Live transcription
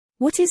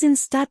What is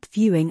Instant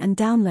viewing and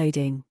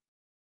downloading?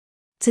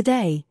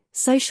 Today,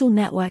 social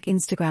network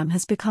Instagram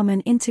has become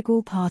an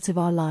integral part of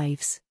our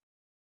lives.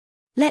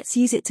 Let's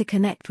use it to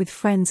connect with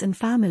friends and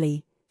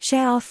family,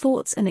 share our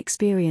thoughts and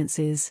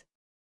experiences.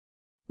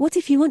 What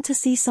if you want to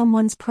see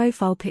someone's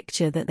profile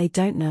picture that they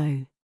don't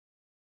know?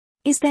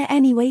 Is there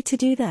any way to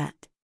do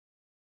that?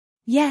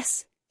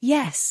 Yes.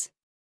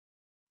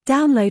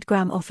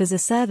 Downloadgram offers a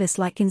service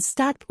like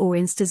Instant or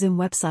Instazoom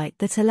website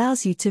that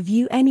allows you to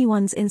view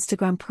anyone's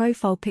Instagram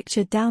profile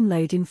picture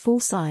download in full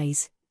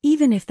size,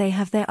 even if they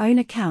have their own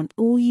account.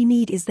 All you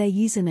need is their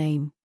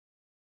username.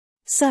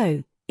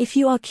 So, if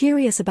you are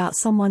curious about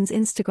someone's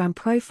Instagram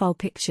profile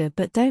picture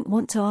but don't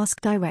want to ask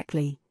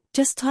directly,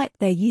 just type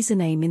their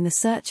username in the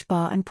search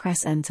bar and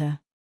press enter.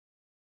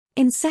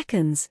 In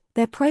seconds,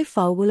 their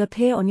profile will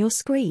appear on your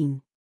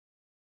screen.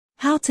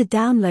 How to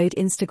download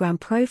Instagram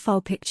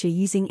profile picture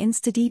using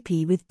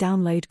InstaDP with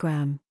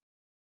Downloadgram.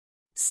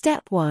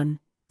 Step 1.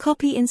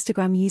 Copy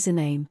Instagram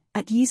username,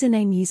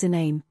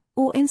 @username,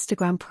 or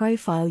Instagram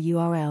profile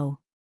URL.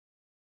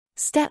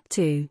 Step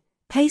 2.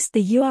 Paste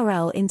the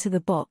URL into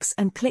the box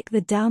and click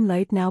the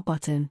Download Now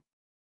button.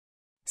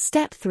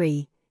 Step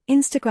 3.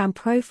 Instagram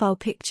profile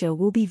picture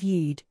will be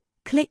viewed.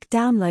 Click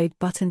Download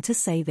button to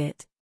save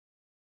it.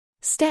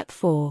 Step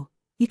 4.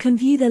 You can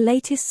view the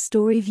latest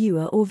story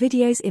viewer or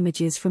videos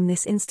images from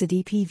this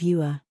InstaDP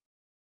viewer.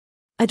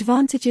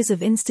 Advantages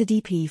of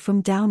InstaDP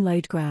from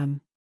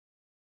Downloadgram.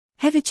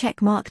 Heavy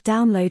checkmark.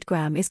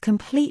 Downloadgram is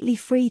completely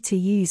free to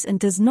use and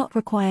does not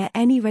require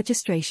any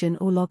registration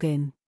or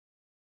login.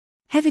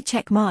 Heavy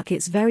checkmark.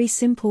 It's very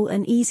simple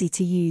and easy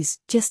to use.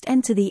 Just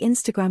enter the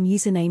Instagram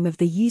username of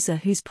the user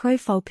whose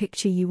profile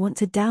picture you want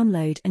to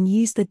download and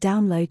use the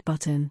download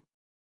button.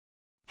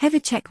 Heavy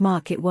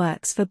checkmark. It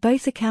works for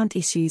both account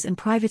issues and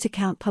private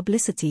account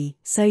publicity,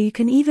 so you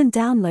can even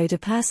download a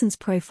person's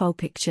profile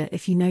picture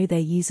if you know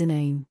their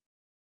username.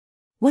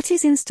 What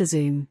is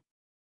Instazoom?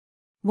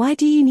 Why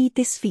do you need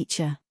this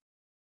feature?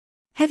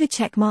 Heavy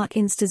checkmark.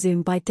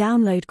 Instazoom by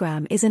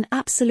Downloadgram is an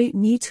absolute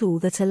new tool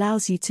that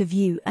allows you to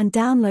view and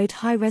download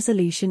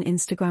high-resolution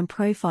Instagram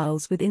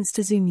profiles. With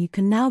Instazoom you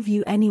can now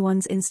view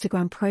anyone's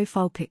Instagram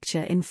profile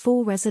picture in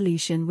full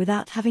resolution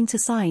without having to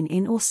sign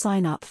in or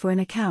sign up for an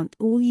account.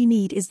 All you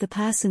need is the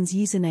person's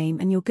username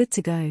and you're good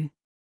to go.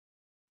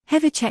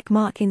 Heavy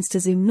checkmark.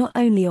 Instazoom not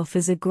only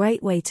offers a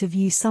great way to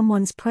view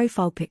someone's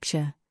profile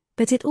picture,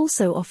 but it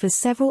also offers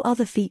several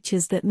other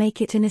features that make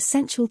it an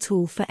essential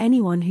tool for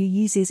anyone who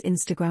uses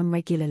Instagram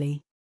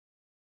regularly.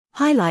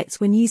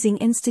 Highlights when using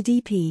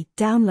InstaDP.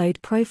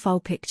 Download profile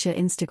picture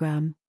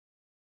Instagram.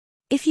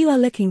 If you are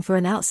looking for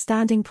an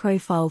outstanding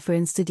profile for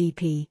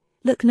InstaDP,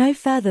 look no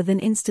further than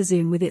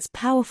Instazoom. With its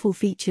powerful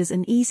features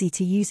and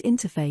easy-to-use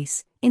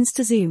interface,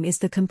 Instazoom is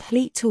the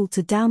complete tool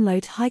to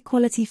download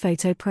high-quality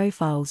photo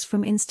profiles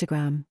from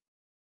Instagram.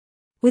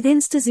 With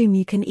Instazoom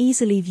you can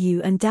easily view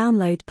and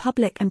download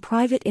public and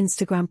private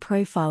Instagram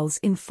profiles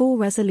in full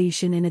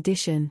resolution. In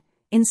addition,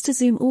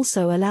 Instazoom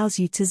also allows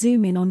you to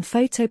zoom in on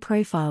photo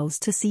profiles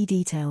to see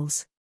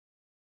details.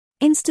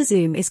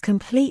 Instazoom is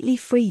completely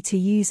free to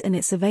use and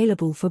it's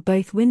available for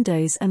both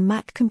Windows and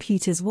Mac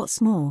computers. What's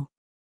more,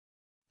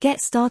 get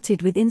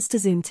started with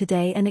Instazoom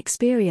today and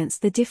experience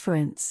the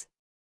difference.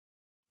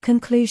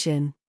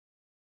 Conclusion.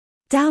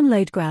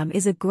 Downloadgram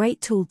is a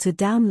great tool to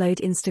download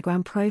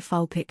Instagram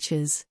profile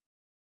pictures.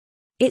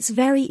 It's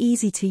very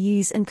easy to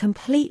use and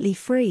completely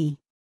free.